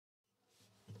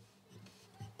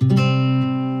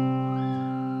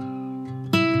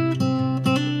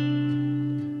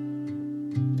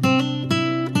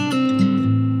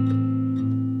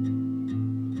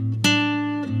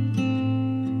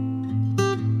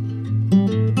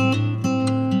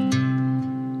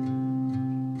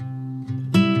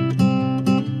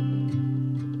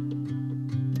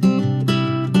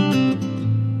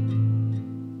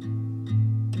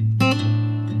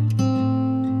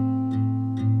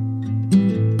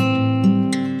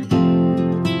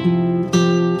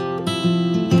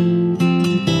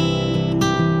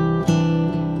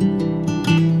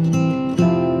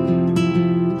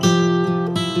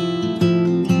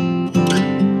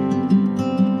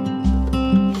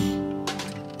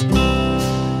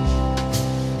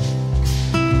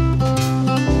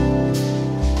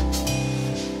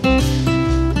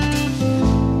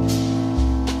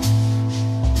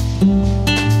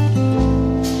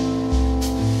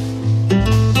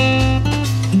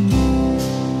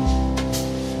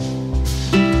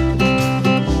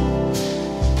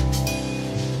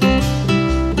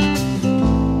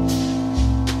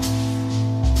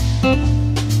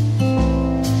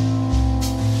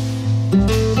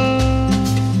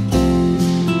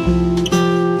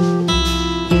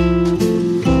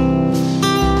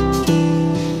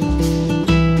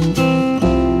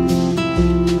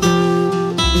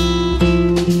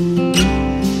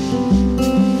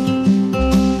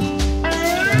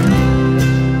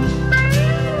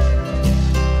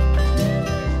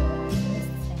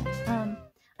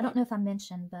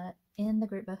mention, but in the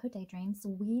group Boho Daydreams,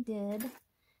 we did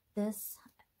this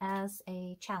as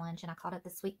a challenge, and I called it the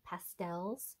Sweet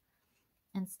Pastels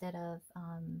instead of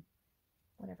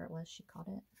whatever it was she called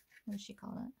it. What did she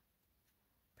call it?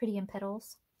 Pretty in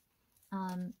Petals.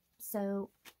 So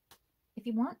if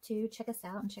you want to check us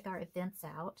out and check our events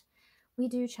out, we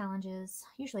do challenges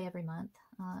usually every month,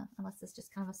 unless it's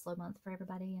just kind of a slow month for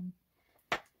everybody and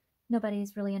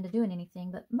nobody's really into doing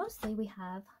anything. But mostly we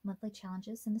have monthly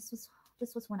challenges, and this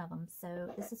was one of them. So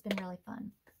this has been really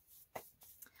fun.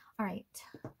 All right,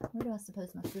 where do I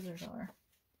suppose my scissors are?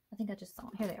 I think I just saw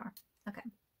them. Here they are. Okay.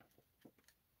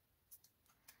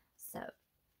 So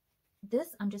this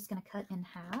I'm just going to cut in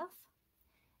half,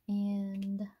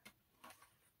 and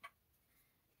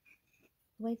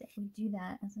the way that we do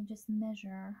that is I just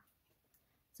measure.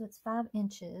 So it's 5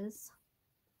 inches,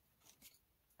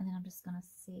 and then I'm just going to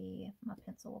see if my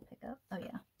pencil will pick up. Oh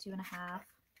yeah, 2.5.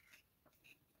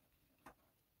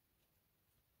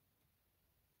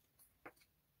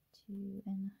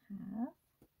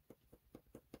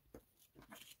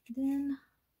 Then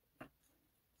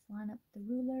line up the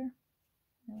ruler.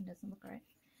 No, it doesn't look right.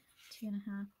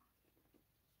 2.5.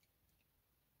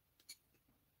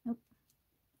 Nope.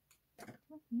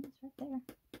 Oh, yeah, it's right there.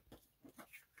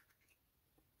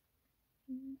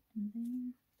 And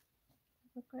there.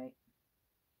 Look right.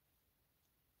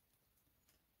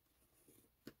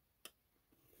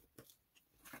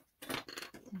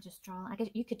 And just draw. I guess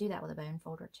you could do that with a bone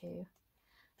folder too,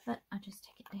 but I just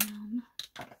take it down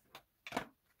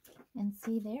and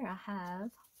see there I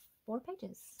have 4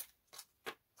 pages.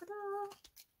 Ta-da!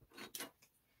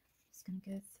 Just gonna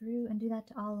go through and do that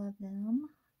to all of them.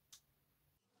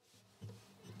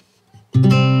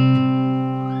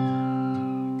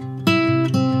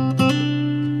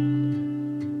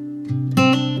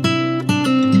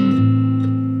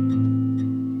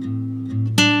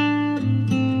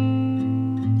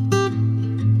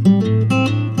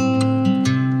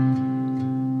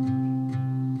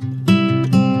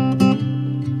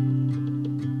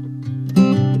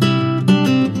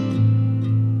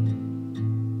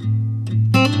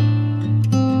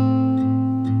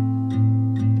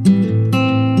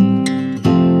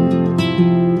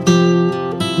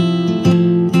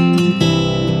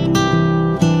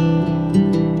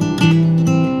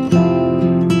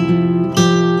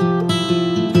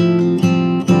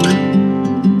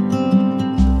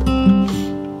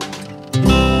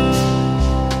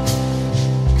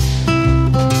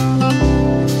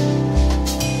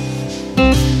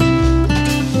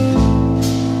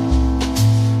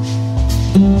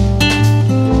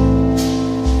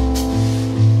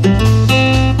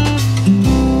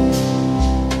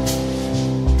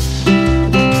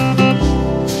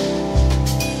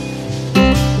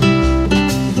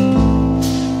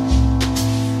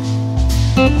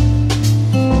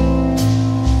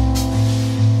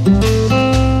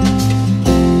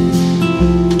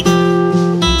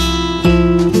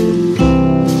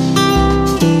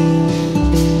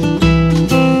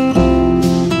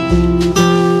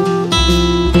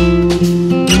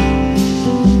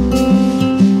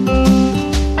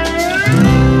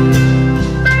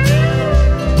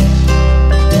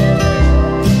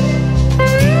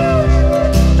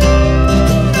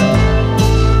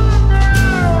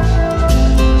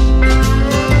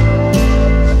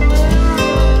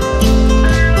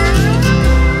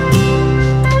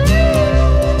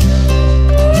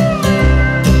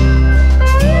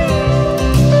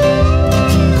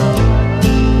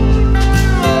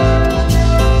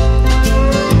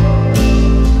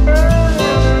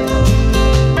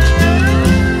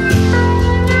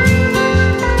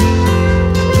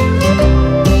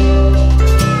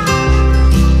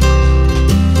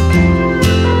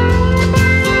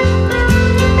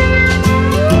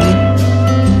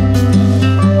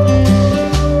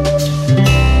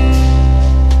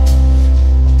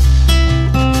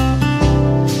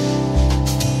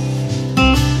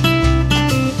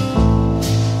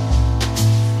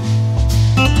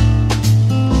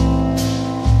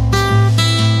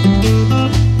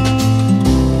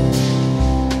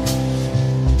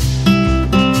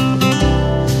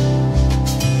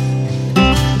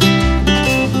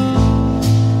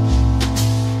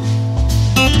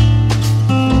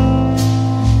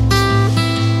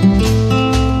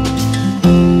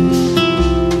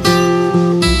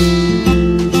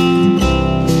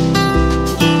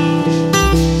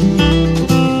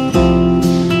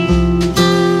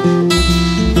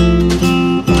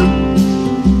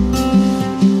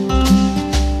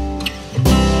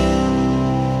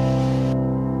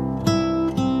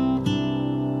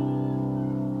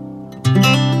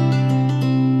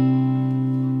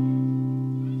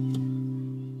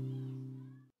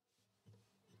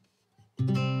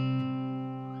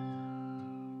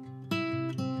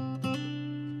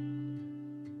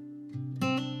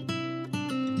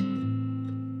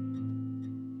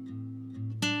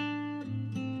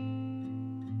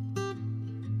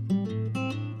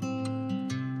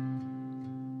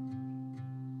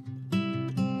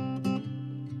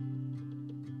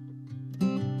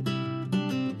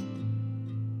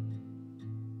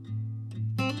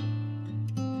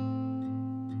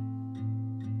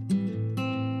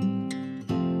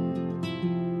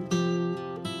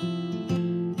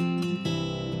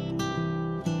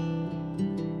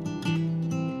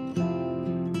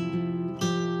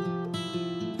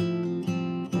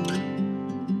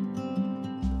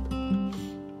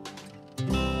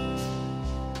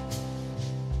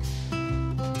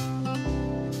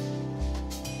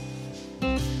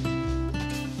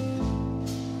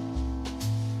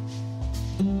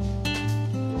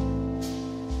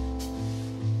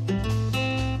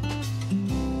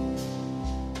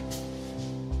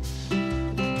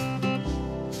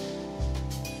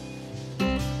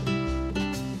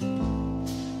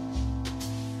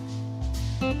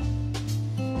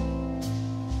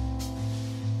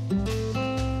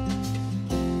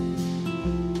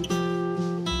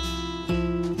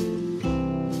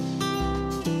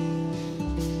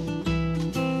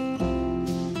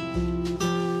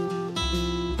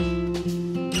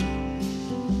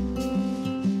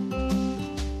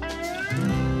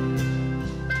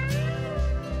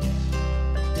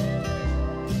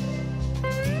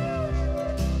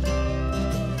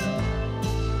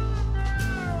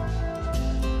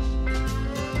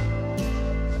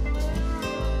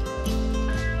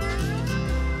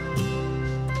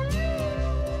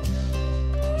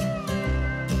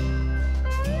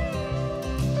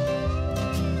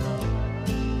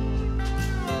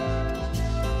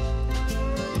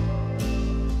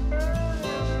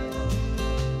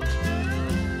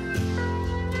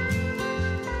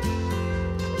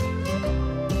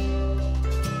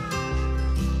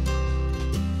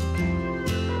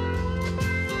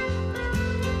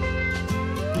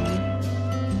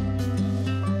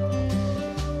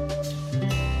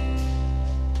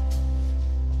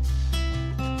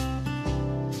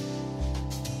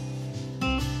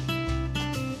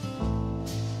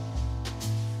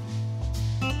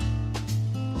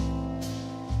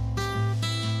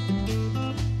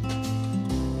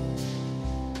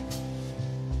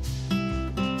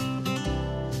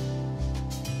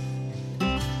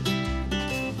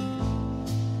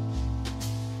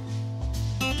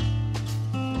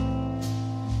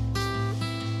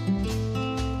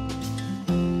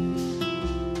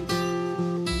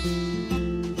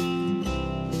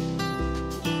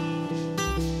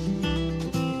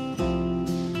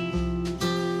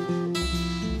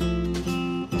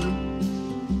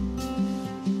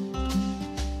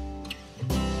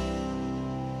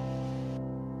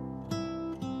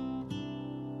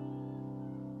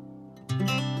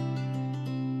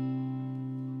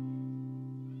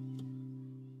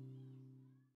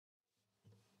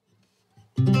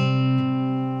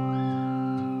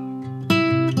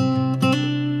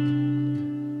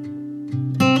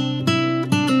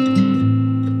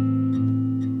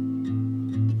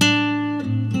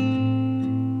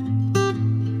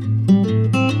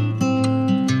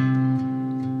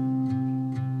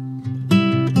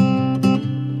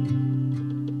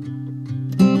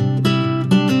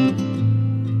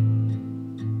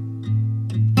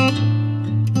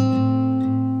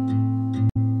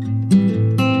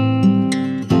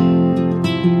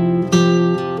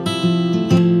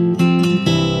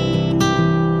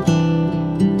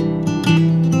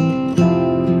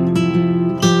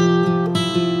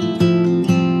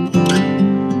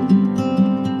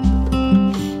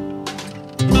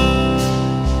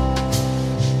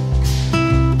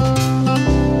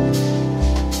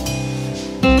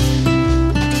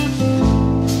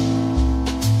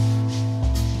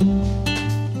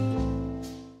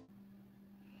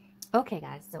 Okay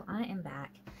guys, so I am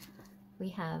back. We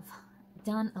have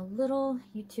done a little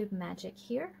YouTube magic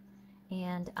here,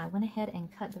 and I went ahead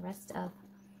and cut the rest of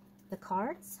the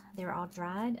cards. They're all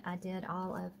dried. I did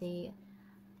all of the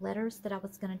letters that I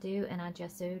was going to do, and I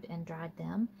gessoed and dried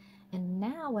them. And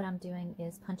now what I'm doing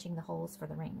is punching the holes for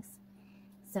the rings.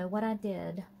 So what I did,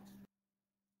 and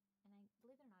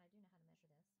believe it or not, I do know how to measure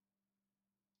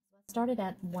this. So I started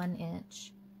at 1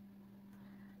 inch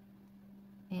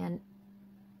and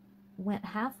went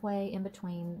halfway in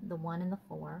between the 1 and the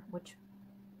 4, which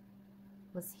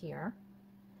was here,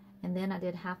 and then I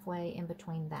did halfway in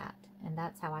between that, and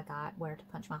that's how I got where to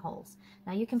punch my holes.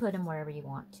 Now you can put them wherever you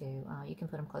want to. You can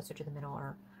put them closer to the middle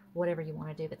or whatever you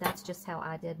want to do, but that's just how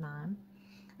I did mine.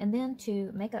 And then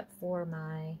to make up for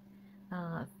my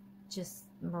just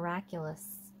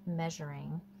miraculous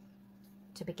measuring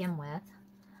to begin with,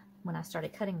 when I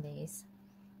started cutting these,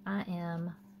 I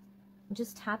am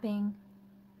just tapping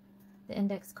the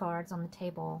index cards on the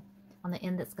table on the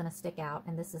end that's going to stick out,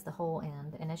 and this is the whole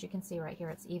end, and as you can see right here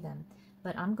it's even,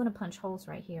 but I'm going to punch holes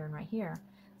right here and right here,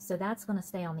 so that's going to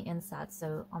stay on the inside,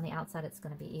 so on the outside it's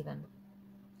going to be even.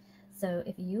 So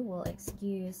if you will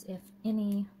excuse if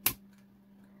any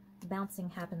bouncing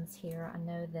happens here, I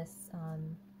know this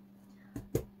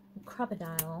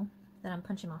crocodile that I'm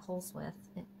punching my holes with,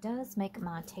 it does make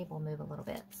my table move a little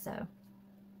bit, so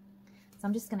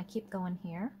I'm just going to keep going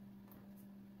here.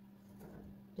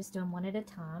 Just doing one at a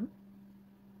time.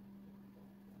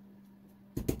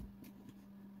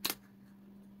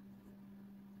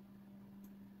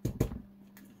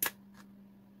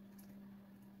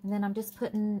 And then I'm just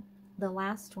putting the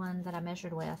last one that I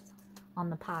measured with on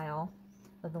the pile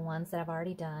of the ones that I've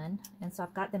already done. And so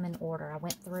I've got them in order. I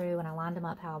went through and I lined them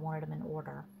up how I wanted them in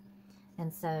order.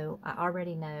 And so I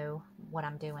already know what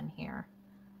I'm doing here.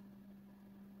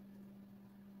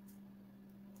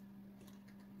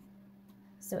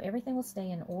 So everything will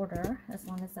stay in order as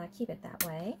long as I keep it that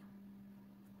way.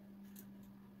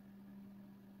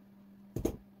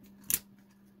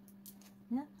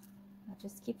 Yeah, I'll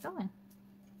just keep going.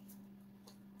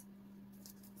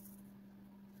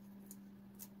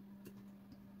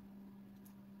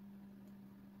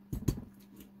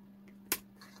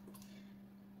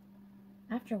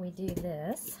 After we do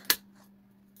this,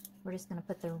 we're just going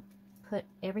to put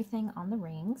everything on the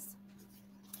rings,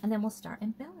 and then we'll start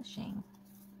embellishing.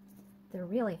 The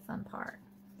really fun part,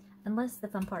 unless the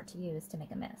fun part to you is to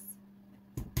make a mess,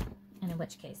 and in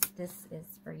which case this is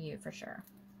for you for sure.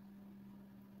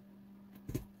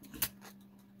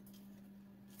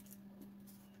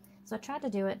 So I tried to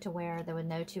do it to where there were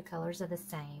no two colors of the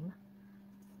same,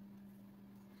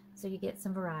 so you get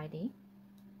some variety.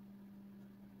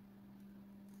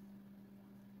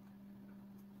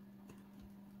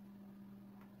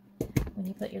 When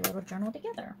you put your little journal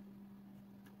together.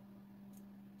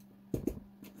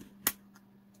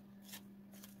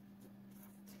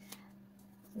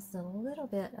 It's a little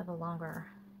bit of a longer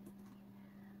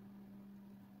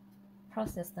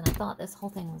process than I thought this whole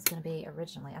thing was going to be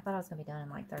originally. I thought I was going to be done in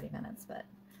like 30 minutes, but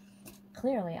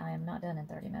clearly I am not done in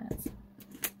 30 minutes.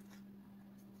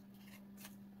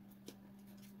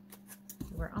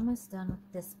 We're almost done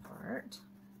with this part.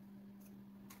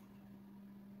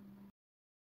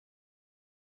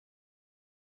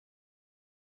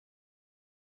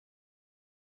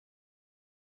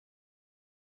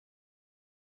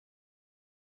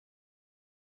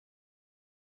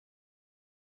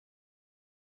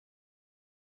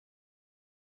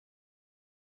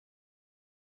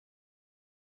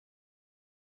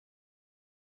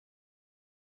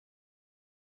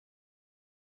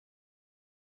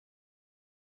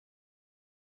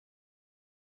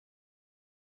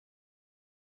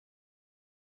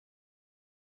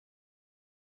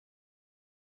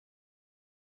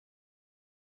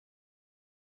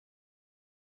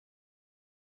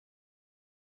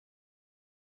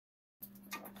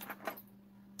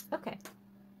 Okay,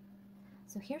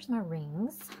 so here's my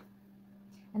rings,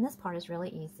 and this part is really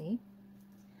easy.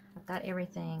 I've got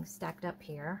everything stacked up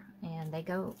here, and they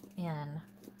go in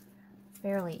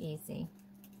fairly easy.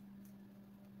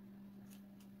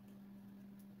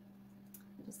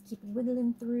 Just keep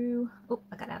wiggling through. Oh,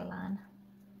 I got out of line.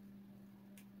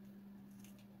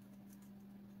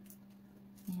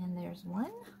 And there's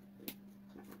one.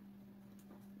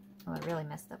 Oh, I really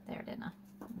messed up there, didn't I?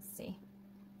 Let's see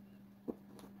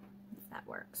if that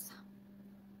works.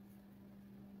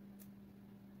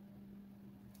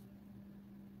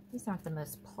 These aren't the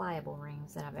most pliable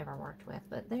rings that I've ever worked with,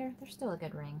 but they're still a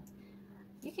good ring.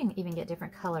 You can even get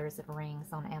different colors of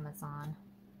rings on Amazon.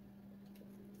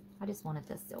 I just wanted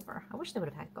this silver. I wish they would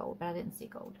have had gold, but I didn't see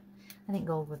gold. I think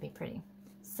gold would be pretty.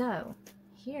 So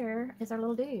here is our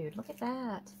little dude. Look at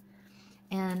that.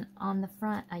 And on the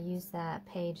front, I used that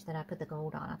page that I put the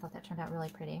gold on. I thought that turned out really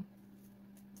pretty.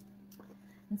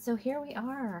 And so here we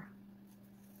are.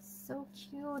 So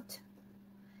cute.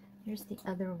 Here's the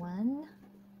other one.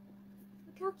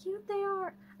 Look how cute they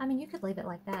are. I mean, you could leave it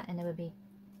like that and it would be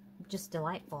just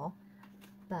delightful,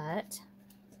 but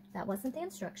that wasn't the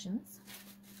instructions.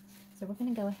 So we're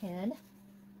going to go ahead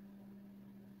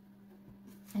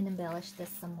and embellish this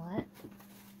somewhat.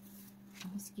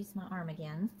 Excuse my arm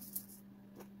again.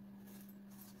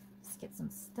 Let's get some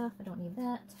stuff. I don't need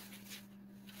that.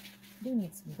 I do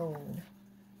need some gold.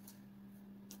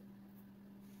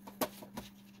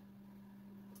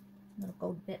 Little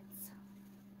gold bits.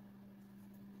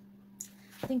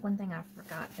 I think one thing I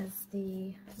forgot is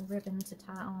the ribbon to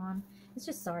tie on. It's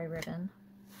just sorry ribbon.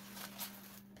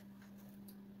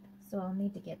 So I'll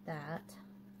need to get that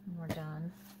when we're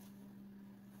done.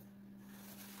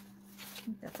 I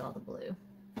think that's all the blue.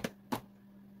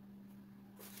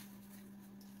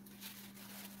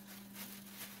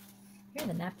 Here are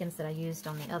the napkins that I used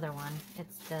on the other one.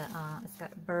 It's the it's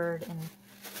got bird and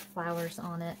flowers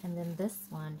on it, and then this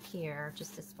one here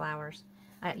just as flowers.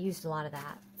 I used a lot of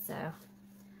that, so,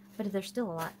 but there's still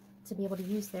a lot to be able to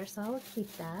use there, so I'll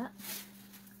keep that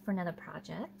for another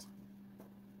project.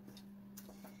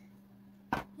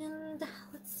 And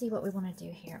let's see what we want to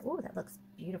do here. Oh, that looks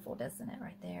beautiful, doesn't it,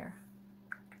 right there?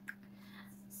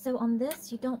 So on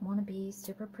this, you don't want to be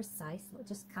super precise,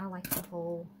 just kind of like the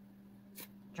whole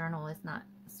journal is not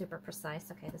super precise.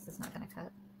 Okay, this is not going to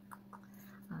cut.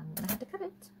 I'm going to have to cut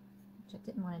it, which I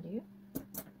didn't want to do.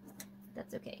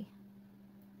 That's okay.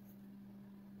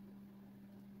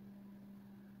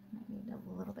 Might need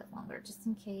a little bit longer just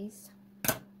in case.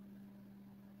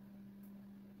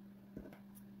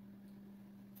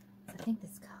 I think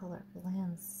this color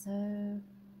blends so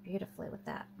beautifully with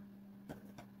that.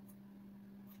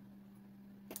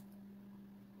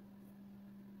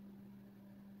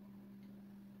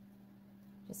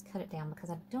 Just cut it down because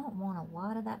I don't want a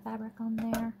lot of that fabric on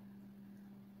there.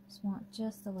 Just want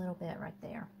just a little bit right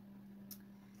there.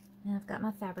 And I've got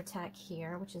my Fabri-Tac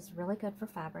here, which is really good for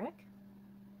fabric.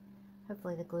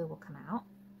 Hopefully the glue will come out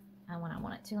when I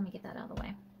want it to. Let me get that out of the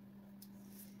way.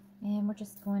 And we're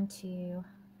just going to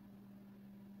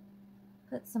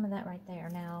put some of that right there.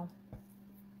 Now,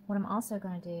 what I'm also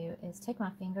going to do is take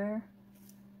my finger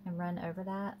and run over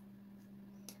that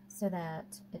so that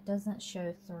it doesn't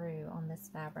show through on this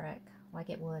fabric like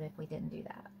it would if we didn't do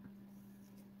that.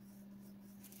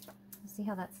 See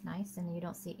how that's nice, and you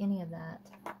don't see any of that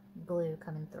glue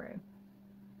coming through.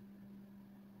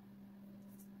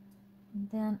 And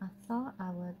then I thought I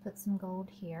would put some gold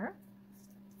here.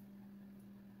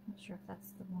 Not sure if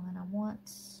that's the one I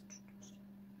want.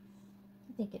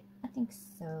 I think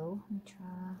so. Let me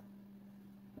try.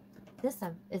 This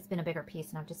it's been a bigger piece,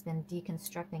 and I've just been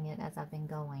deconstructing it as I've been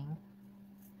going,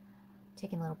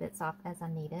 taking little bits off as I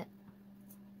need it.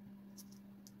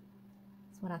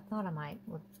 So what I thought I might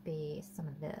would be some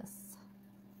of this.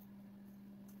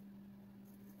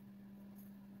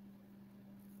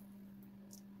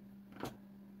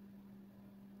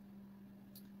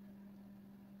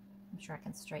 I'm sure I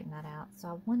can straighten that out. So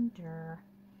I wonder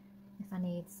if I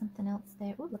need something else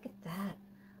there. Oh, look at that.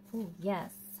 Oh,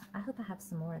 yes. I hope I have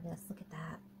some more of this. Look at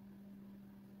that.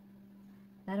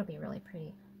 That'll be really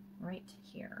pretty right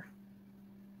here.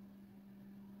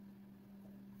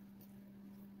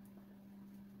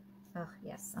 Oh,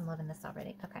 yes. I'm loving this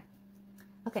already. Okay.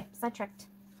 Okay, sidetracked.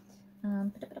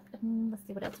 Let's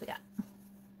see what else we got.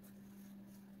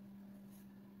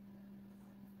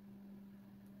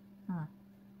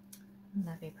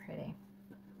 That'd be pretty.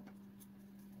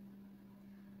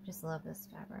 Just love this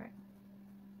fabric.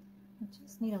 I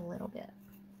just need a little bit.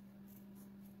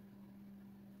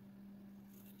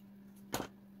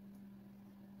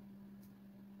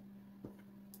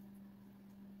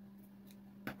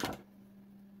 Right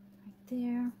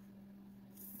there.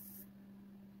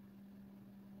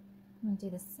 I'm going to do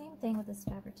the same thing with this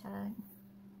Fabri-Tac,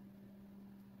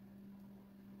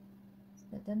 so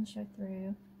that it doesn't show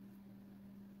through.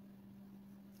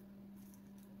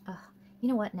 You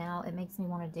know what? Now it makes me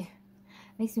want to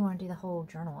do the whole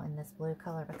journal in this blue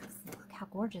color, because look how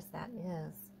gorgeous that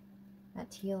is.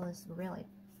 That teal is really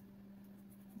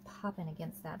popping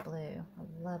against that blue. I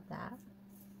love that.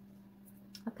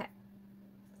 Okay.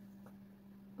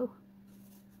 Ooh.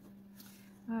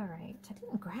 All right. I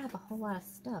didn't grab a whole lot of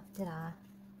stuff, did I?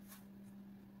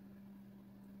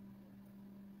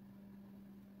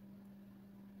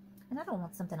 And I don't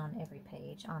want something on every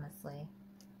page, honestly.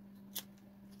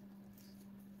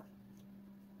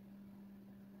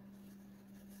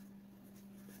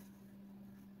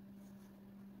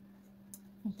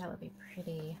 think that would be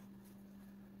pretty.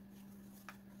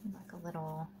 Like a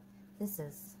little, this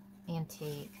is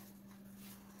antique.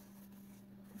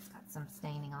 It's got some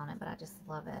staining on it, but I just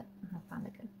love it. I'll find a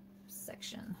good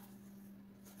section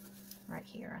right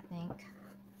here, I think.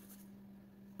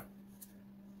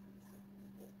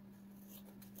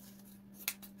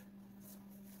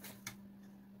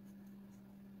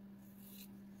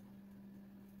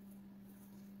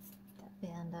 That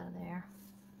bend out of there.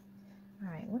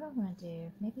 All right, what I'm going to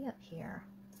do, maybe up here.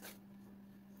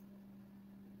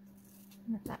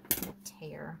 I wonder if that would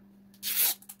tear.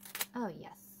 Oh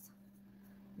yes,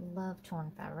 love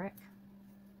torn fabric.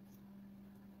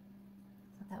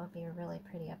 So that would be really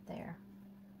pretty up there.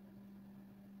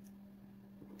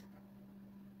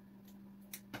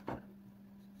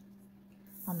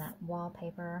 On that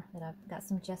wallpaper that I've got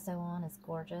some gesso on is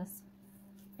gorgeous.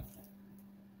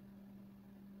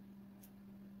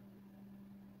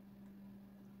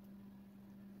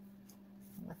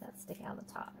 Let that stick out of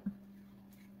the top.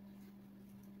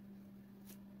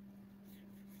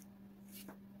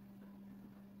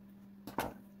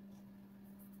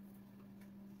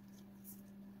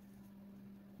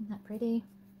 Isn't that pretty?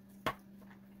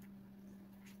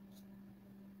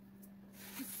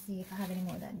 Let's see if I have any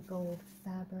more of that gold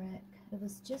fabric. It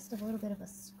was just a little bit of a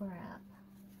scrap.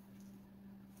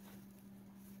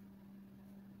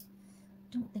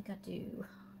 Don't think I do.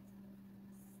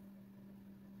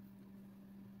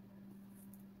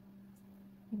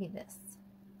 Maybe this.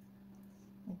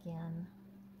 Again.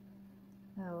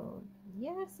 Oh,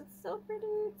 yes, it's so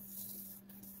pretty.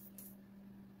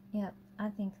 Yep,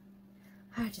 I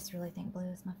just really think blue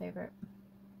is my favorite.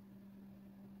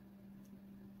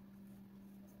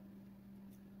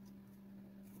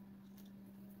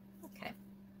 Okay,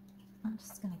 I'm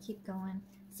just gonna keep going.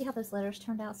 See how those letters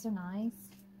turned out so nice?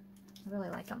 I really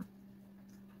like them.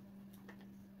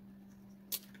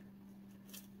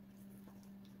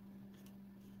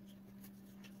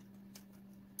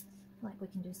 Like we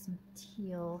can do some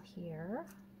teal here.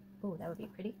 Oh, that would be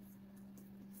pretty.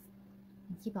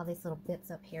 And keep all these little bits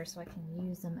up here so I can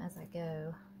use them as I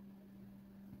go.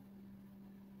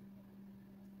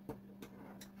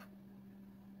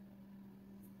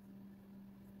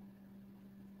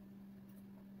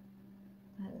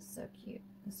 That is so cute.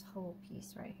 This whole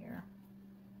piece right here.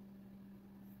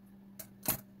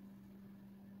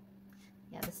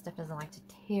 Yeah, this stuff doesn't like to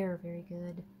tear very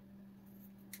good.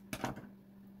 Kind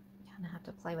of have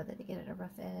to play with it to get it a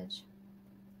rough edge.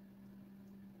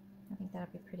 I think that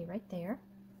would be pretty right there.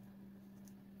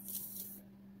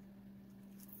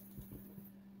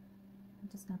 I'm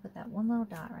just going to put that one little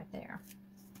dot right there.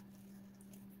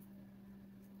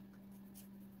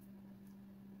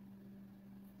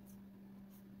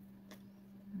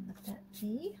 And let that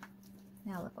be.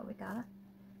 Now look what we got.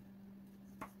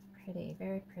 Pretty,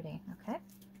 very pretty. Okay.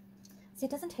 See,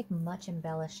 it doesn't take much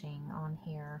embellishing on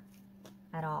here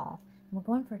at all. And we're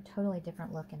going for a totally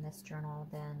different look in this journal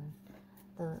than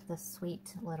the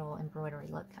sweet little embroidery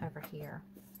look over here.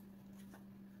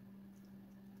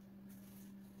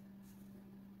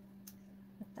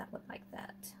 Let that look like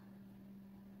that.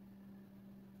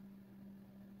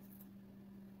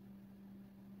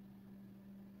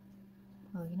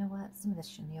 Oh, you know what? Some of this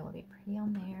chenille will be pretty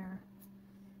on there.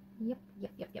 Yep,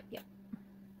 yep, yep, yep, yep.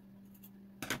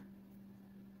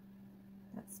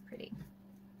 That's pretty.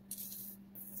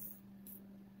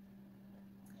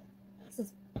 This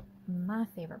is my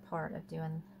favorite part of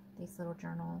doing these little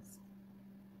journals.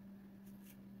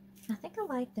 I think I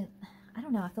like that. I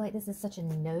don't know, I feel like this is such a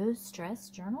no stress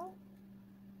journal.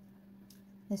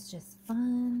 It's just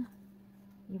fun.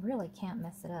 You really can't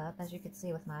mess it up, as you could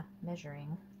see with my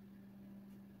measuring.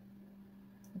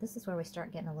 This is where we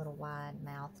start getting a little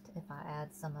wide-mouthed if I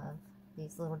add some of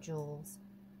these little jewels.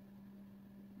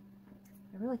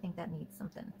 I really think that needs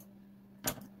something.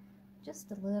 Just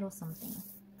a little something.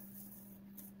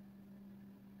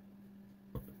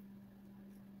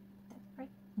 Right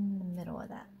in the middle of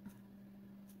that.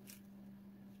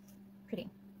 Pretty.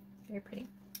 Very pretty.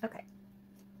 Okay.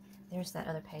 There's that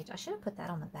other page. I should have put that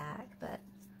on the back, but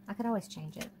I could always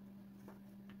change it.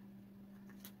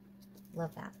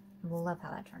 Love that. Love how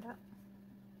that turned out.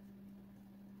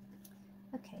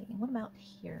 Okay, what about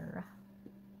here?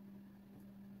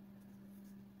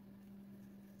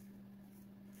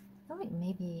 I feel like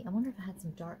maybe, I wonder if I had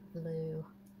some dark blue.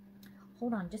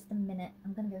 Hold on just a minute.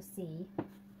 I'm gonna go see.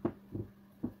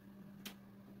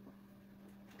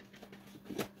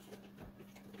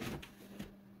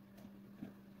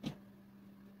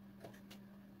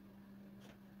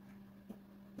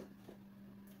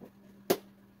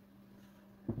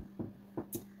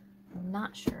 I'm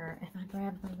not sure if I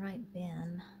grabbed the right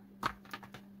bin.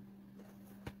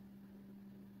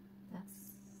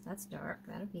 that's dark.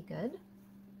 That'll be good.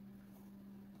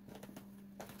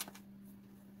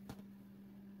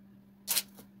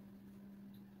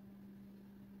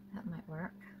 That might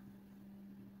work.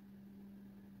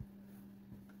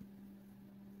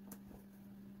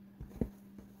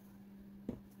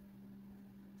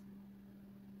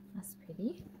 That's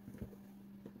pretty.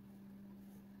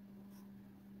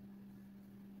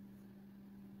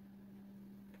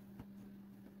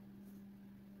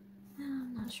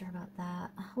 I'm not sure about that.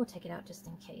 We'll take it out just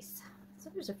in case. So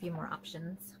there's a few more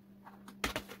options.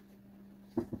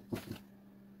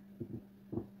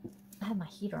 I have my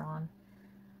heater on.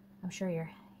 I'm sure you're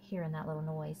hearing that little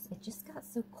noise. It just got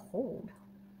so cold.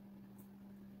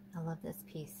 I love this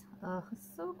piece. Oh, it's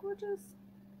so gorgeous.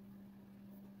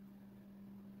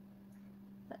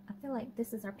 But I feel like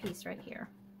this is our piece right here.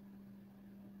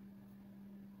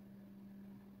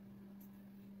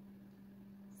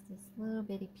 It's this little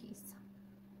bitty piece.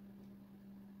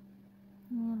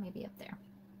 Maybe up there.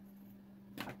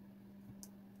 Is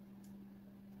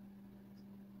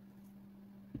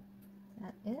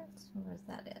that it? Or is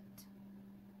that it?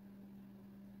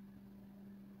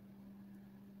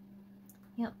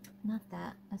 Yep, not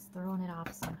that. It's throwing it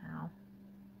off somehow.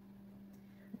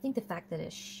 I think the fact that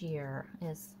it's sheer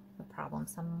is the problem,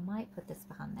 so I might put this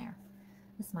behind there.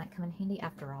 This might come in handy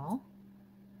after all.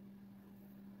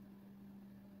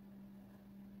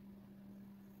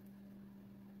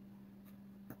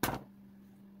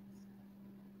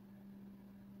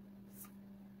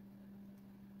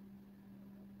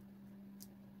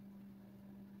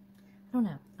 I don't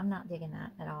know. I'm not digging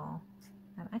that at all.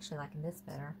 I'm actually liking this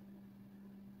better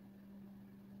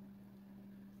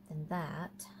than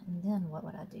that. And then what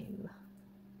would I do?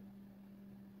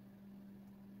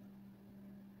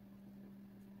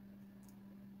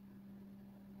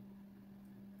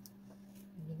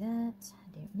 Maybe that.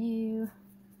 I don't know.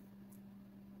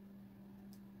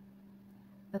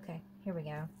 Okay, here we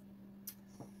go.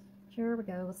 Here we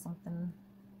go with something.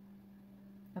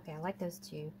 Okay, I like those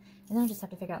two. And then I just have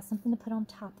to figure out something to put on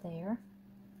top there.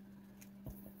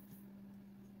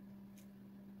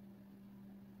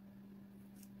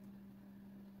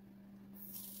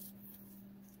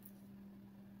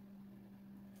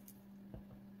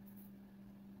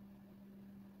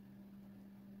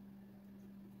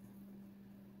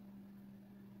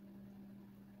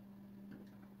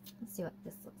 Let's see what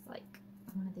this looks like.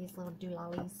 One of these little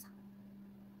doolollies.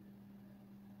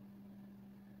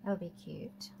 That would be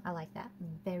cute. I like that.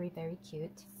 Very, very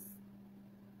cute.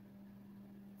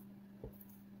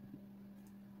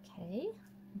 Okay,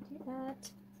 do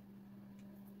that.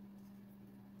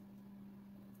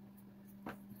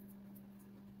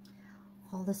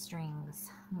 All the strings.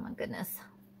 Oh my goodness.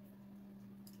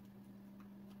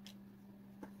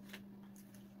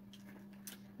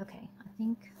 Okay, I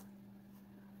think,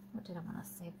 what did I want to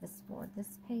save this for?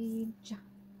 This page.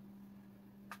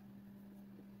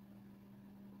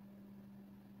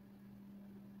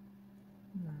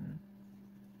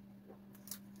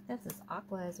 That's as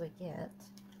aqua as we get.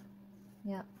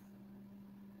 Yep.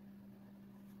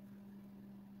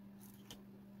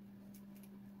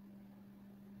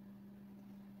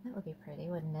 That would be pretty,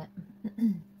 wouldn't it?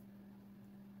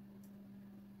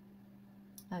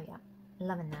 Oh yeah,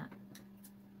 loving that.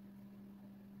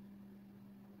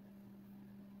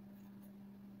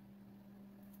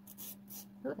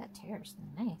 Oh, that tear's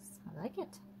nice. I like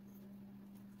it.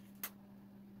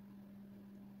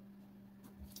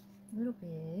 A little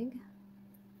big.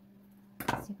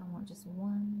 Let's see if I want just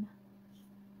one.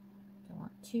 Do I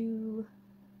want two?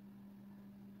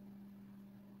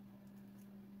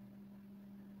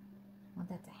 I want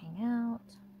that to hang out.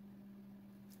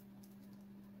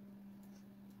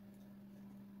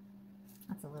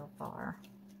 That's a little far.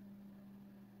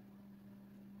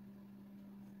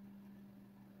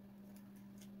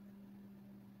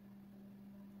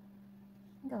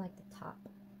 I think I like the top.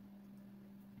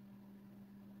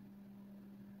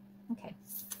 Okay,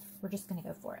 we're just going to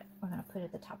go for it. We're going to put it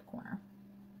at the top corner.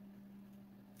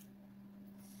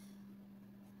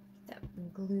 Get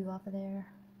that glue off of there.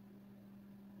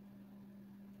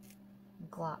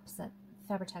 Glops. That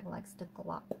Fabri-Tac likes to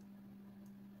glop.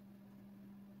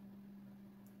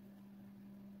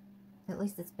 At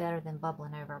least it's better than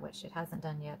bubbling over, which it hasn't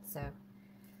done yet, so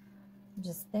I'm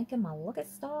just thinking my lucky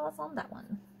stars on that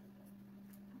one.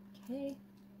 Okay.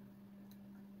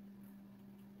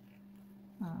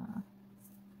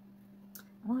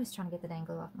 I'm always trying to get the dang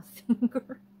glue off my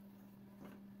finger.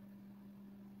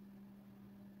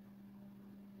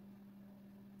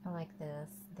 I like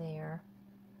this there.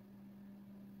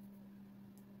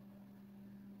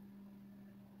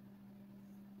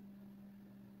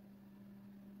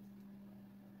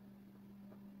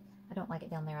 like it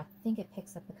down there. I think it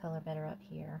picks up the color better up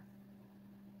here.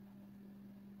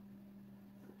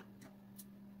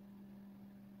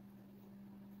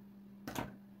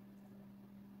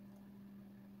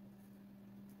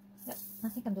 Yep, I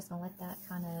think I'm just going to let that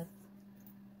kind of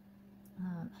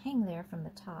hang there from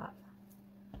the top.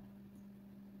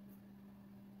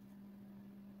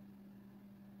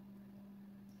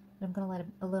 But I'm going to let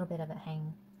a little bit of it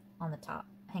hang on the top,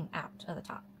 hang out of the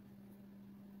top.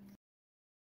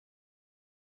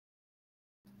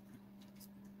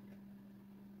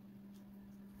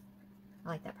 I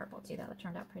like that purple too, that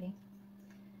turned out pretty.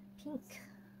 Pink.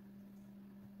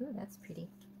 Ooh, that's pretty.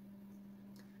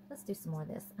 Let's do some more of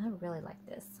this. I really like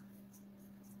this.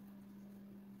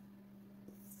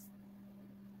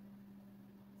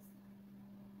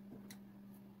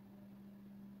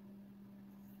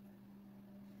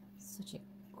 Such a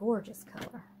gorgeous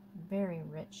color. Very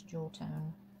rich jewel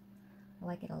tone. I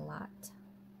like it a lot.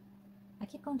 I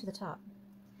keep going to the top.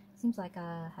 Seems like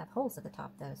I have holes at the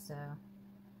top though, so.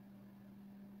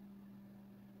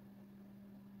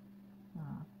 Oh.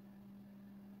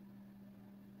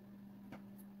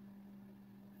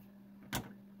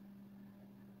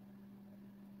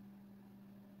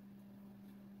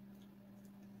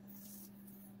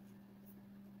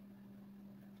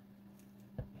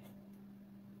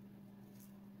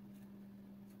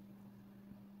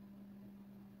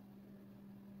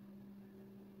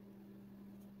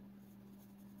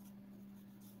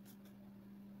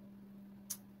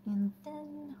 And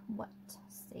then what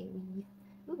say we,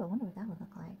 ooh, I wonder what that would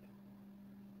look like.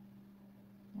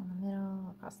 Down the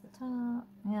middle, across the top.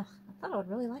 Yeah, I thought I would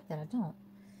really like that. I don't.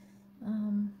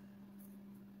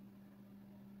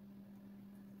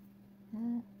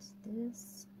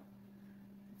 This.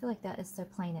 I feel like that is so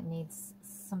plain it needs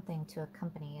something to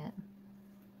accompany it.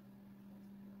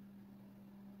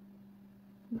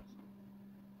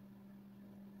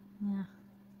 Yeah.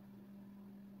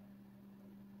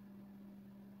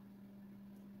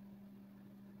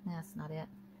 That's not it.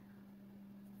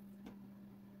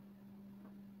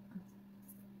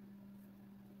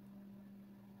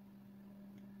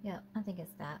 Yeah, I think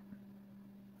it's that.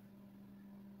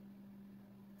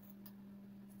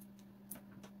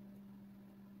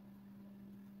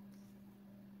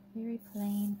 Very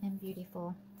plain and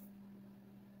beautiful.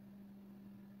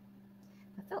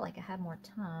 I felt like I had more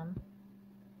time.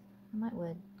 I might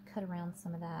would cut around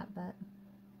some of that, but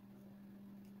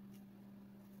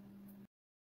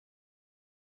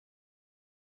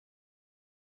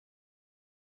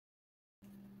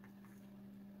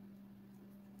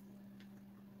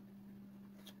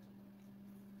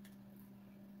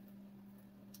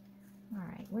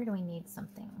alright, where do we need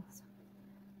something?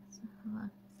 So, I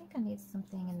think I need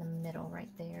something in the middle right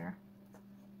there.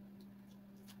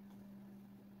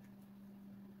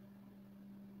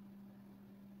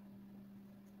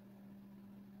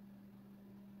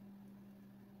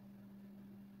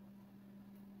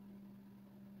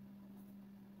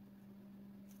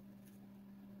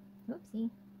 Oopsie.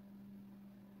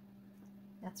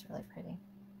 That's really pretty.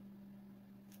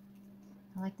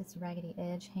 I like this raggedy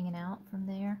edge hanging out from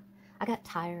there. I got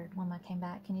tired when I came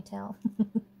back, can you tell?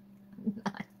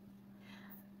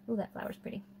 Oh, that flower's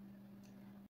pretty.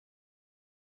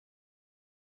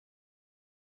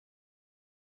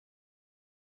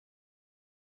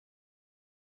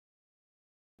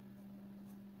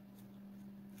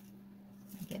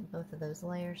 Get both of those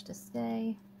layers to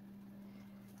stay.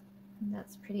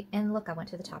 That's pretty. And look, I went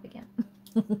to the top again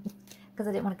because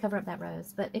I didn't want to cover up that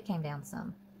rose, but it came down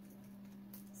some.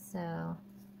 So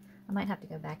I might have to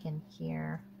go back in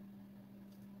here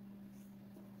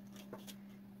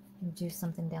and do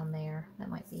something down there. That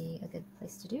might be a good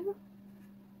place to do.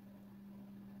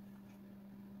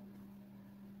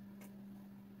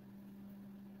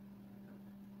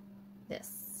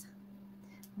 This.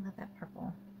 I'll have that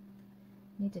purple.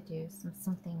 Need to do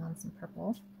something on some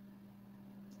purple.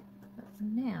 But for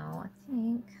now, I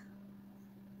think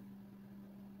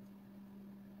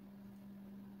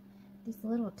these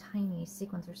little tiny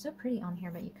sequins are so pretty on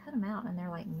here, but you cut them out and they're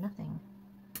like nothing.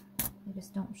 They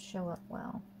just don't show up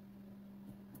well.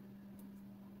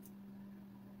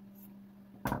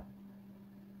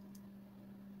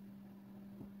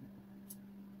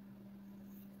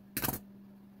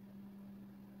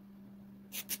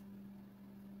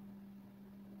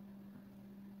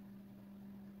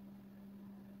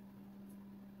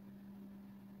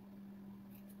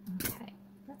 Okay,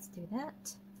 let's do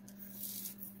that.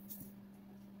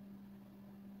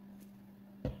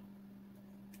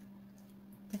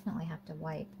 Definitely have to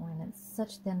wipe when it's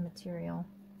such thin material.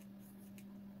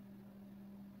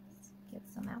 Let's get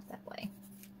some out that way.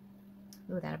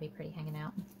 Ooh, that'll be pretty hanging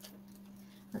out.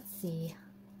 Let's see.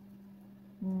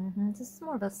 This is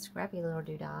more of a scrappy little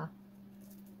doodah.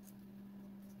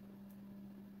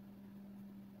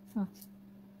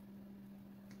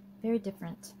 Very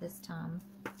different this time.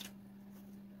 I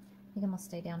think I'm going to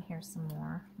stay down here some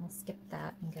more. I'm going to skip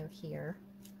that and go here.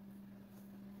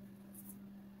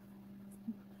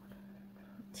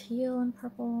 Teal and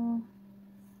purple.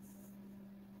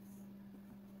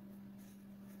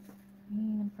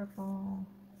 Green and purple.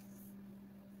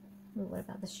 Ooh, what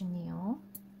about the chenille?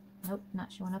 Nope,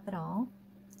 not showing up at all.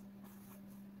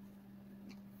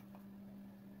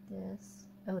 This.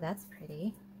 Oh, that's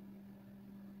pretty.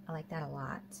 I like that a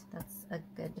lot. That's a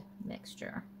good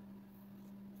mixture.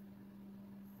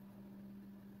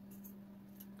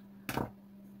 Kind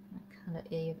of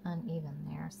uneven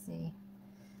there. See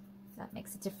if that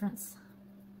makes a difference.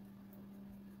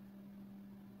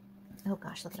 Oh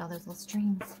gosh, look at all those little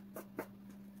streams.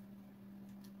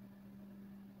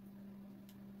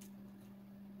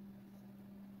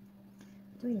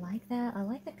 Do we like that? I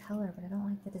like the color, but I don't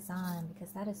like the design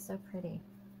because that is so pretty.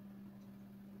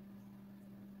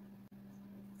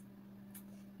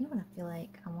 You know what I feel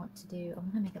like I want to do? I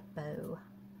want to make a bow.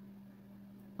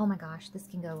 Oh my gosh, this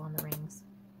can go on the rings.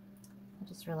 I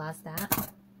just realized that.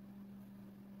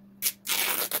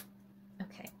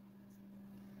 Okay.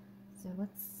 So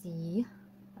let's see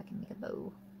if I can make a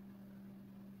bow.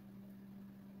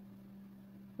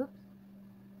 Oops.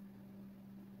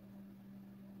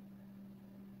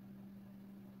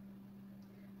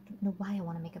 Don't know why I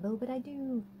want to make a bow, but I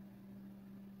do.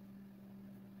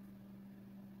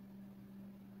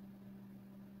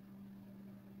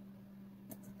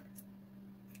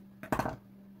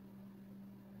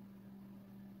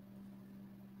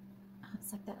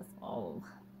 It's like that is all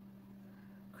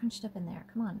crunched up in there.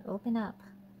 Come on, open up.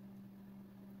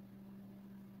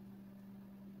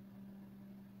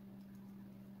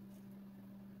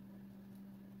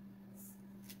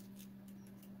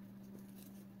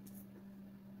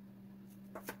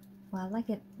 Well, I like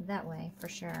it that way for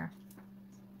sure.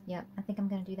 Yep, I think I'm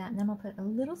going to do that. And then I'll put a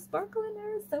little sparkle in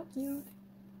there. It's so cute.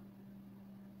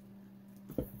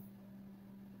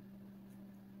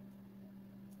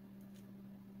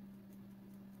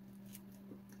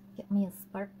 Get me a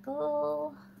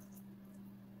sparkle.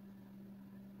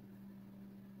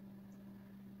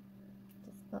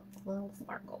 Just put a little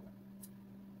sparkle.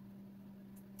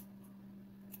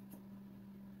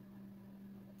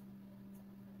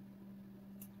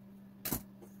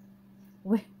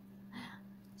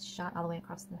 Shot all the way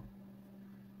across the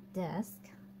desk.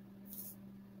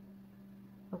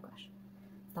 Oh gosh,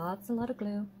 that's a lot of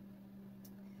glue.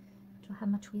 Do I have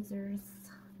my tweezers?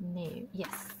 No.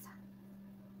 Yes.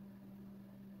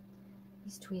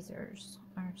 These tweezers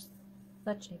are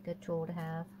such a good tool to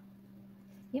have,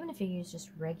 even if you use just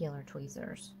regular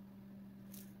tweezers.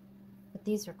 But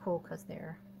these are cool because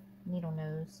they're needle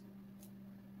nose.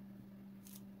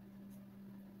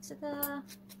 Ta-da!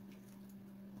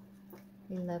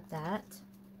 We love that.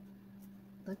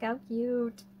 Look how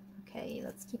cute. Okay,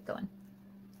 let's keep going.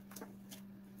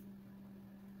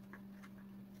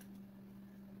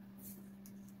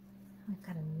 I've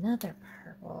got another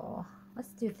purple.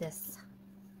 Let's do this.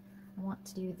 I want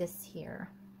to do this here.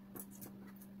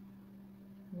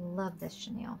 Love this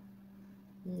chenille.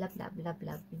 Love, love, love,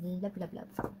 love, love, love,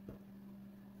 love.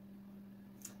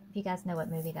 If you guys know what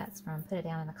movie that's from, put it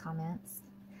down in the comments.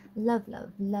 Love,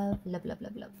 love, love, love, love,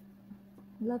 love, love.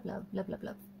 Love, love, love, love,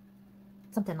 love.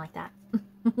 Something like that.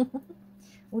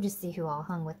 We'll just see who all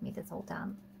hung with me this whole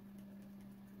time.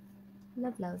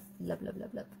 Love, love, love, love,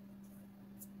 love, love.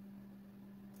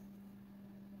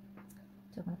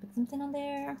 Do I want to put something on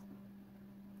there?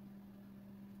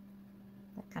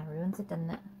 That kind of ruins it,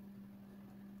 doesn't it?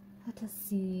 Let us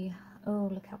see. Oh,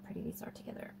 look how pretty these are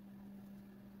together.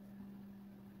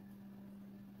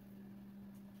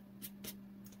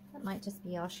 That might just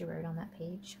be all she wrote on that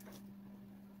page.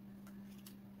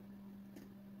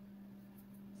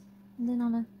 And then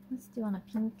on a, let's do on a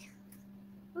pink.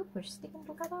 Oop, we're sticking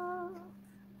together. I'm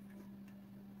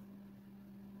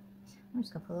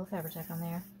just gonna put a little Fabri-Tac on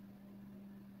there.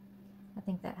 I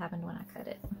think that happened when I cut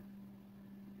it.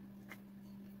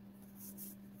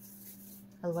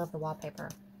 I love the wallpaper.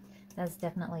 That's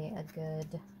definitely a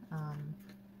good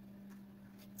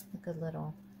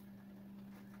little.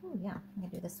 Oh yeah, I'm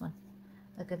gonna do this one.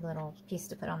 A good little piece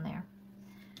to put on there.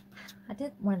 I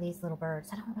did one of these little birds.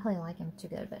 I don't really like him too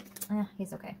good, but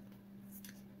he's okay.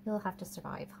 He'll have to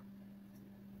survive.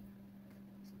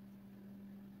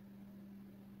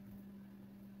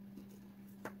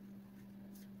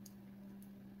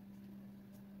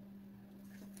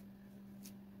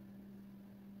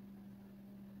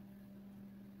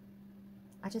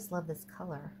 I just love this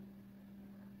color.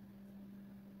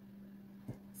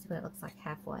 See what it looks like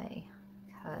halfway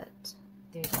cut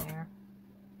through there.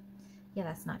 Yeah,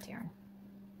 that's not tearing.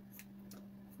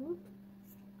 Whoop.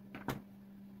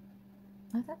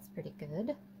 Oh, that's pretty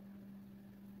good.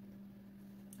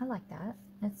 I like that.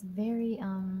 It's very,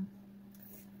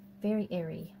 very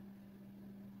airy.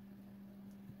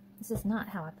 This is not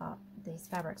how I thought these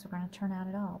fabrics were going to turn out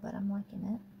at all, but I'm liking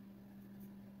it.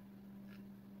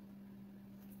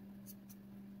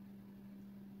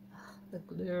 The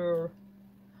glare.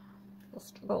 The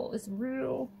struggle is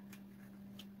real.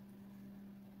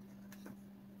 I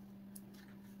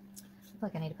feel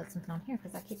like I need to put something on here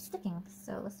because I keep sticking.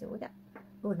 So let's see what we got.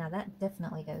 Oh, now that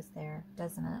definitely goes there,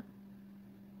 doesn't it?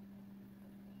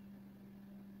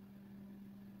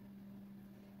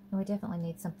 And we definitely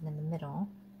need something in the middle.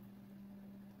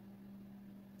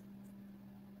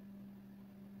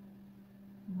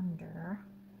 Wonder.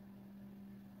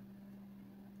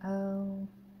 Oh,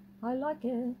 I like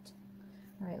it.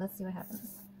 All right, let's see what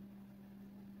happens.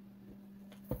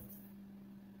 I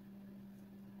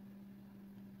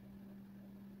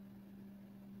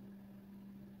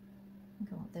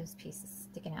don't want those pieces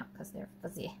sticking out because they're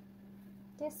fuzzy.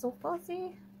 They're so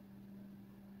fuzzy.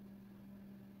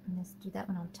 And let's do that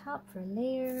one on top for a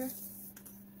layer.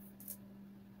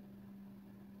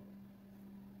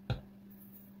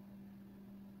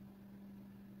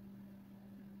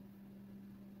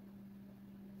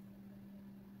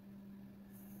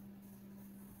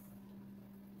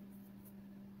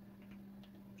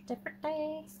 Different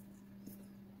day.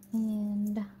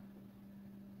 And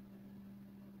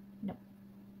nope.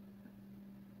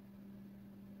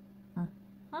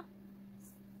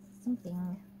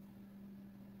 Something.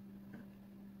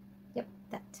 Yep,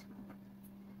 that.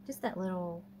 Just that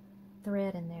little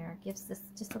thread in there gives this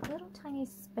just a little tiny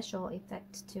special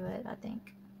effect to it, I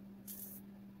think.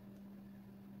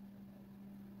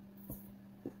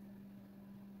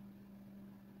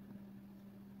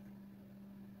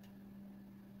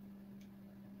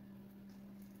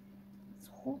 Let's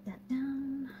hold that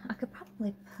down. I could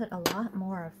probably put a lot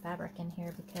more of fabric in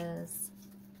here because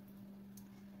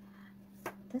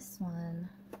this one,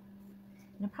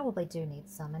 and I probably do need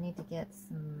some. I need to get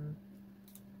some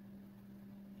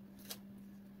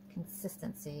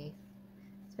consistency,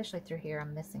 especially through here.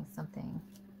 I'm missing something.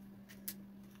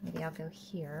 Maybe I'll go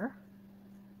here.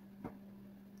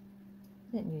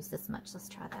 Didn't use this much. Let's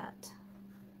try that.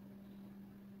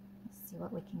 Let's see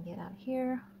what we can get out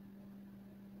here.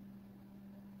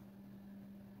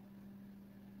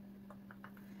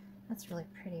 That's really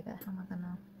pretty, but how am I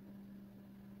gonna?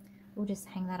 We'll just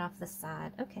hang that off the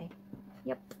side. Okay.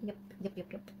 Yep.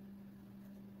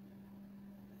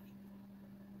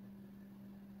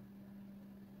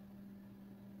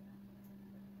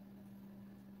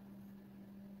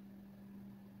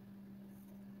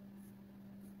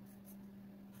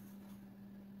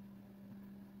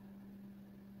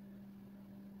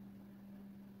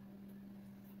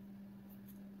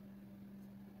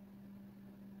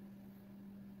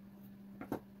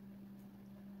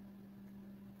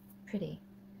 Pretty.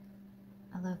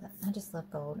 I love that. I just love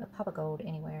gold. A pop of gold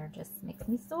anywhere just makes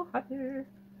me so happy. You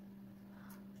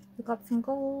got some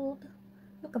gold.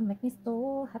 You can make me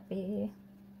so happy.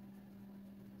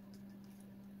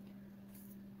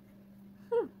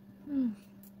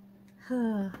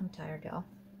 I'm tired, y'all.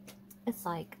 It's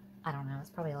like, I don't know, it's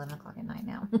probably 11 o'clock at night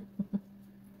now.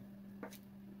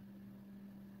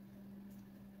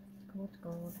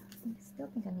 Gold. I still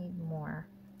think I need more.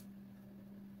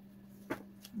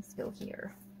 Let's go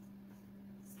here.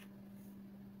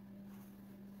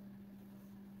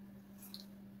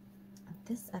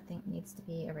 This, I think, needs to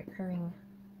be a recurring,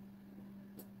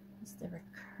 just a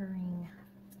recurring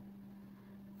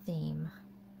theme.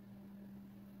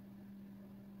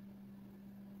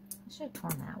 I should have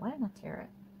torn that. Why didn't I tear it?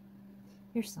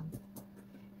 Here's some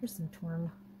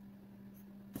torn.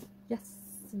 Yes.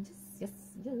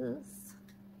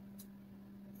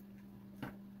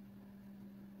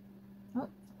 Oh,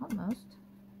 almost.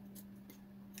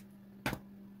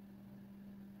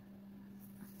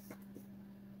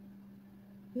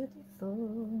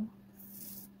 Beautiful.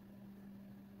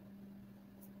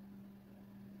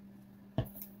 I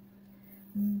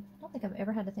don't think I've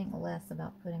ever had to think less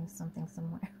about putting something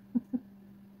somewhere.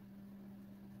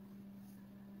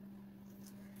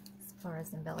 As far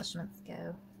as embellishments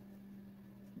go.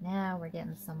 Now we're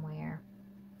getting somewhere.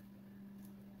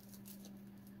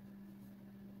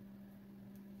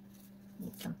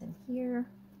 Need something here.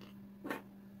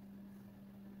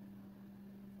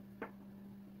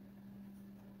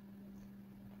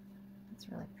 It's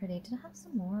really pretty. Did I have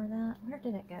some more of that? Where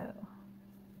did it go?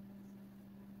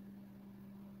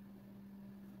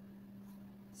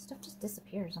 Stuff just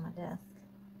disappears on my desk.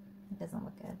 It doesn't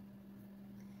look good.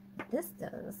 This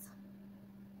does.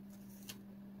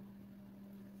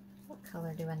 What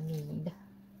color do I need?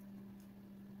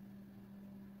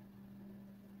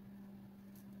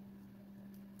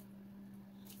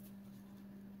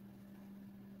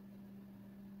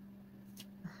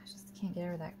 I just can't get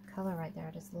over that color right there.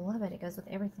 I just love it. It goes with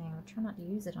everything. I'll try not to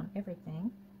use it on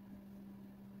everything.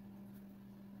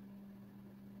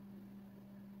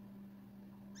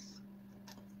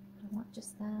 I want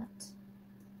just that.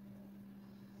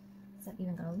 Is that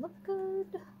even going to look good?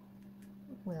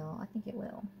 It will. I think it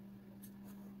will.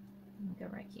 I'm going to go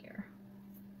right here.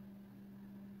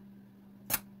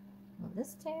 Will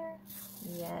this tear?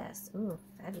 Yes. Ooh,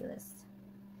 fabulous.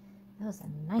 That was a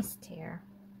nice tear.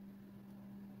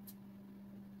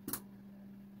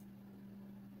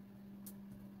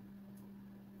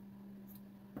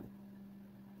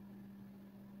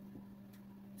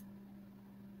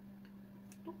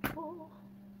 I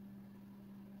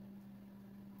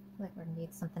feel like we're gonna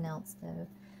need something else though,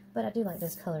 but I do like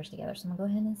those colors together, so I'm gonna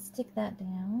go ahead and stick that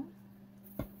down.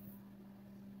 I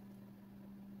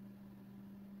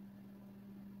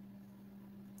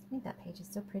think that page is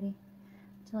so pretty. I'm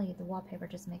telling you, the wallpaper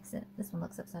just makes it. This one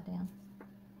looks upside down.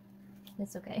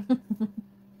 It's okay.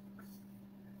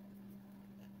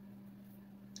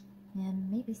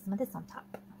 And maybe some of this on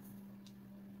top.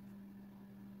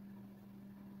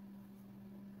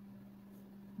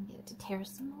 Get it to tear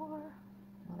some more.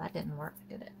 Well, that didn't work,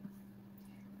 did it?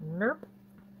 Nope.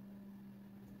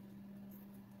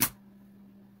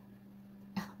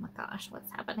 Oh my gosh,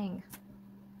 what's happening?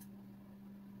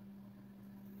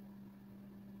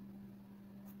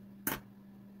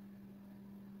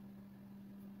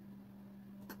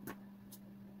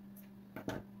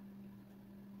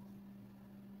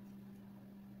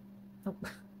 Oh.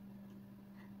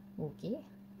 Okay.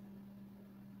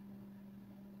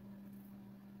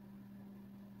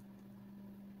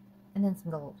 And then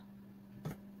some gold.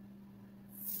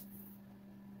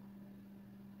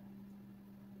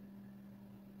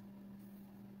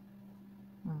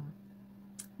 I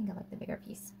think I like the bigger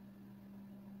piece.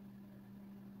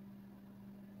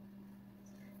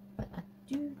 But I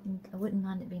do think I wouldn't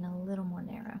mind it being a little more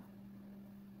narrow.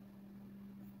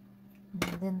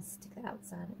 And then stick the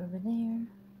outside over there.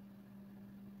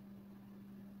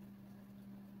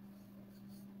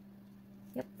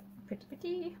 Yep, pretty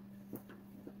pretty.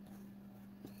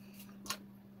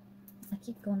 I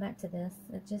keep going back to this.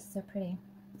 It's just so pretty.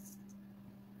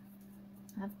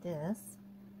 I have this.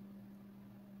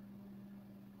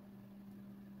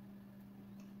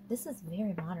 This is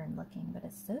very modern looking, but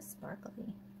it's so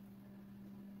sparkly.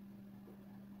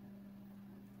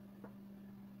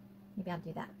 Maybe I'll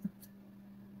do that.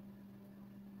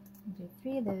 I'll do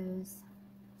 3 of those.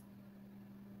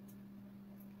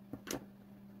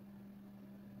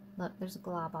 Look, there's a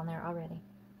glob on there already.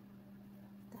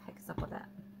 What the heck is up with that?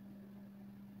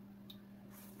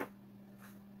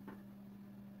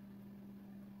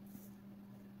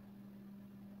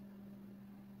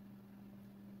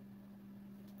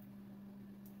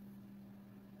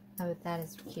 Oh, that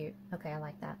is cute. Okay, I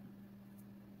like that.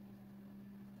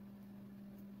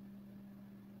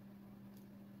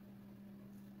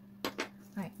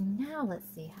 Alright, now let's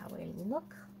see how we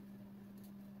look.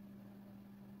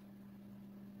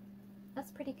 That's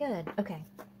pretty good. Okay,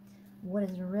 what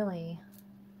is really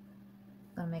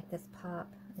going to make this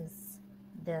pop is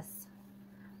this.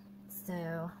 So,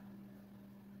 where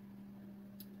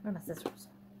are my scissors?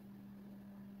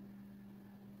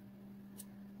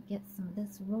 Get some of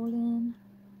this rolling.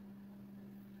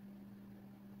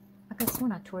 I could have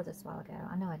sworn I tore this a while ago.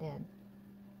 I know I did.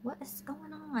 What is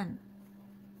going on?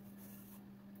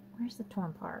 Where's the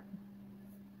torn part?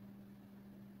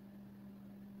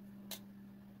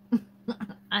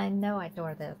 I know I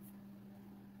tore this.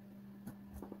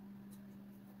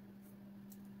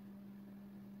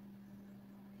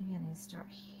 Maybe I need to start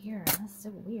here. That's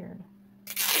so weird.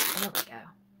 There we go.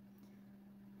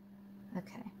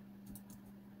 Okay.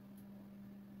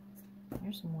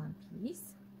 There's one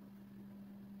piece.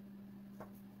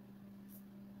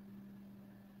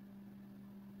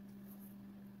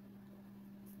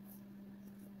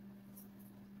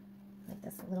 Like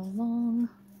that's a little long,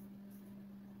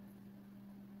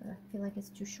 but I feel like it's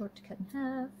too short to cut in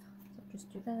half, so I'll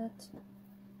just do that.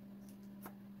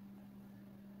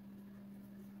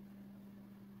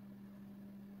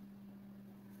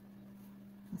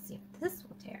 Let's see if this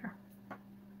will tear.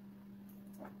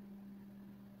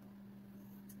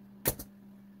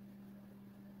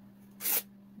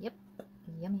 Yep,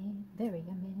 yummy, very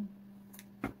yummy.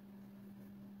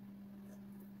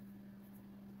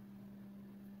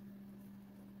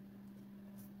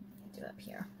 do up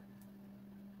here.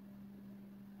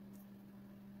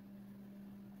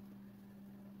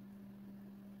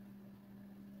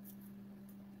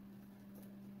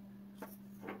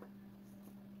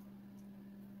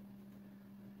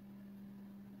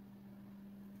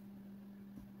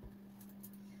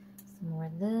 Some more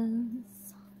of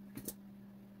this.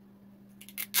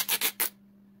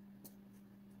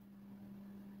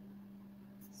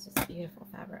 It's just beautiful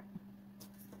fabric.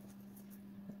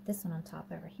 Put this one on top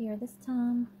over here this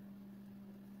time.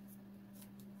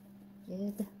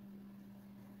 Good.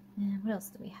 And what else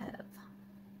do we have?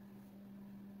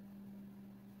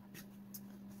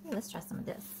 Oh, let's try some of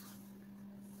this.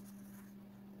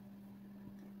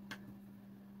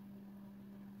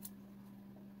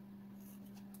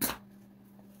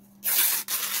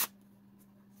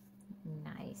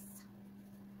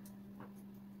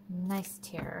 Nice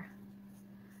tear.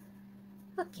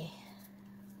 Okay,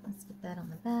 let's get that on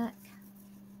the back.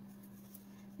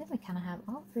 Then we kind of have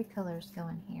all three colors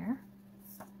going here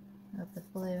of the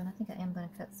blue, and I think I am going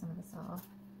to cut some of this off.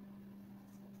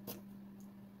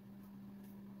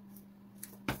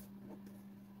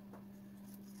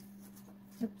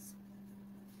 Oops.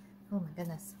 Oh my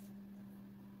goodness.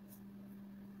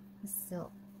 This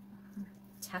silk,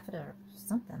 taffeta or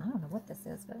something. I don't know what this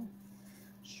is, but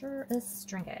sure is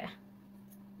stringy.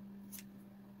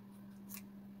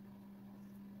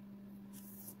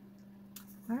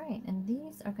 All right, and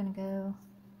these are going to go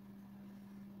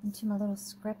into my little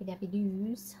scrappy dappy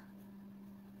doos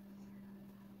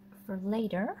for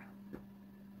later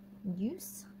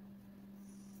use.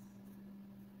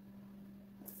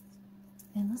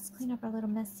 And let's clean up our little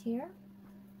mess here.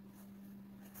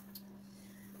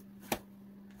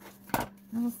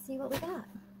 And we'll see what we got.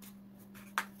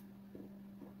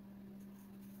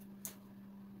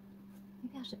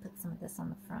 Maybe I should put some of this on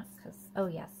the front because, oh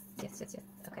yes.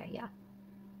 Okay, yeah.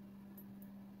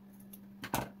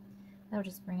 That'll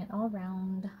just bring it all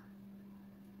around.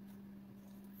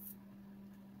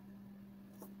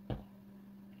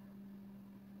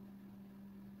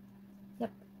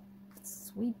 Yep,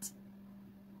 sweet.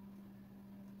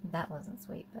 That wasn't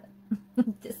sweet, but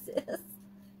this is.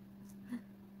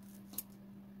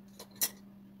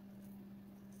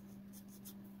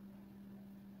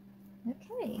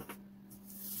 Okay.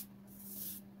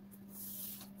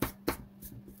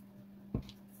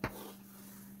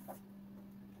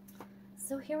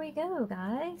 So here we go,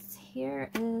 guys. Here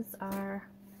is our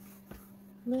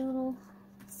little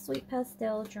sweet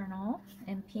pastel journal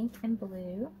in pink and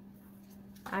blue.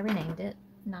 I renamed it,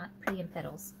 not Pretty in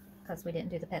Petals, because we didn't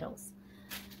do the petals.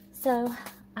 So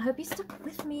I hope you stuck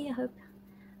with me. I hope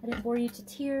I didn't bore you to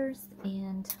tears,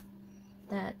 and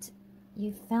that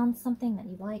you found something that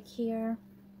you like here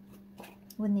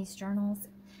with these journals.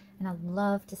 And I'd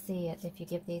love to see it if you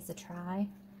give these a try.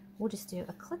 We'll just do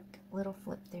a quick little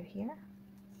flip through here.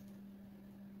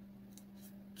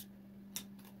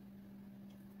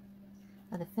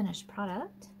 Of the finished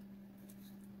product.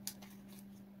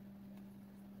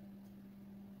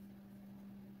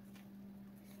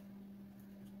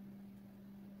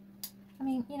 I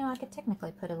mean, you know, I could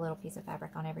technically put a little piece of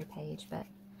fabric on every page, but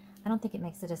I don't think it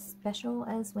makes it as special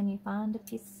as when you find a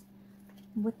piece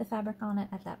with the fabric on it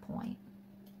at that point.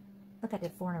 Look, I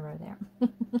did 4 in a row there.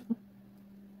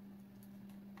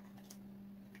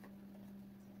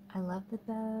 I love the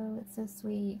bow. It's so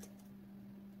sweet.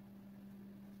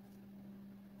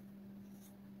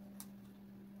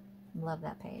 Love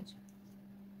that page.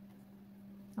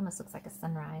 Almost looks like a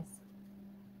sunrise.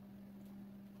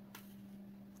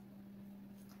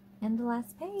 And the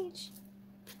last page.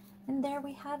 And there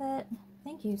we have it.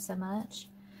 Thank you so much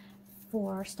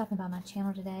for stopping by my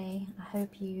channel today. I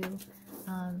hope you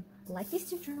like these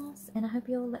 2 journals, and I hope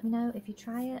you'll let me know if you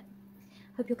try it.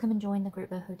 Hope you'll come and join the group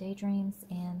Boho Daydreams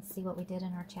and see what we did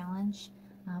in our challenge.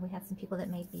 We had some people that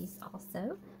made these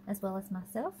also, as well as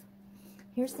myself.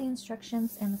 Here's the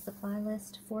instructions and the supply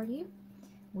list for you.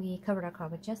 We covered our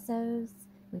card with gessos,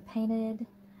 we painted,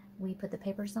 we put the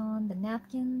papers on, the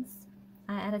napkins.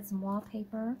 I added some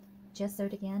wallpaper,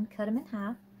 gessoed again, cut them in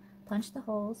half, punched the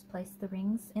holes, placed the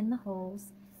rings in the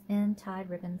holes, and tied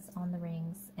ribbons on the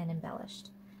rings and embellished.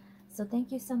 So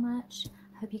thank you so much.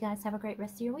 I hope you guys have a great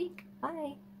rest of your week.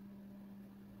 Bye!